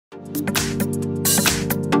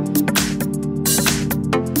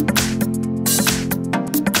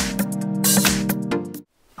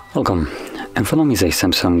Welcome, in front of me is a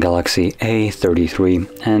Samsung Galaxy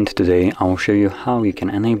A33, and today I'll show you how you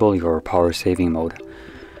can enable your power saving mode.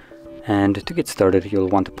 And to get started, you'll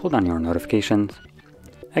want to pull down your notifications,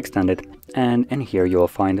 extend it, and in here you'll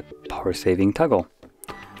find power saving toggle.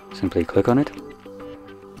 Simply click on it.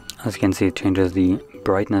 As you can see, it changes the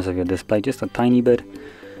brightness of your display just a tiny bit,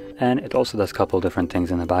 and it also does a couple different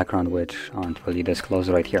things in the background which aren't really disclosed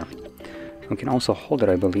right here. We can also hold it,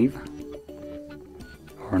 I believe,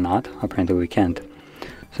 or not. Apparently we can't.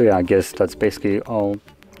 So yeah, I guess that's basically all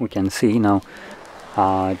we can see now.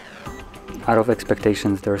 Out of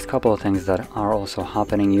expectations, there's a couple of things that are also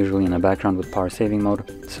happening usually in the background with power saving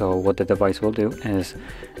mode. So what the device will do is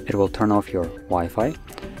it will turn off your Wi-Fi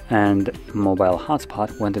and mobile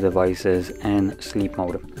hotspot when the device is in sleep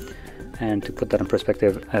mode. And to put that in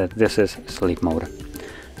perspective, this is sleep mode.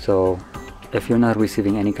 So if you're not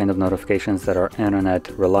receiving any kind of notifications that are internet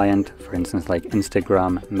reliant, for instance like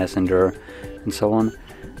Instagram, Messenger, and so on,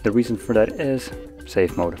 the reason for that is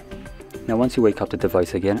safe mode. Now once you wake up the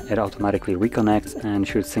device again, it automatically reconnects and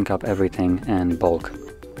should sync up everything in bulk.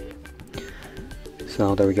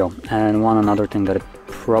 So there we go. And one another thing that it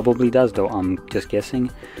probably does, though I'm just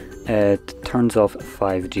guessing, it turns off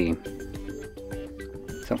 5G.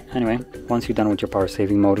 So anyway, once you're done with your power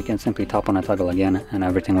saving mode, you can simply tap on a toggle again and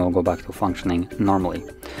everything will go back to functioning normally.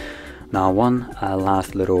 Now one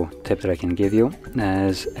last little tip that I can give you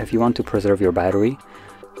is if you want to preserve your battery,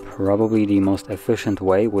 probably the most efficient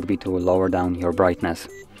way would be to lower down your brightness.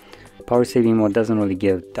 Power saving mode doesn't really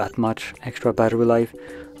give that much extra battery life,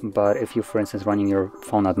 but if you, for instance, running your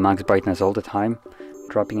phone at max brightness all the time,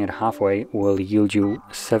 dropping it halfway will yield you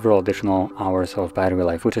several additional hours of battery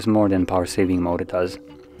life, which is more than power saving mode does.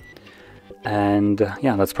 And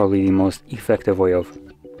yeah, that's probably the most effective way of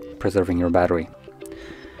preserving your battery.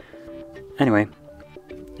 Anyway,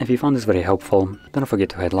 if you found this very helpful, don't forget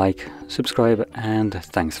to hit like, subscribe, and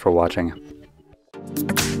thanks for watching.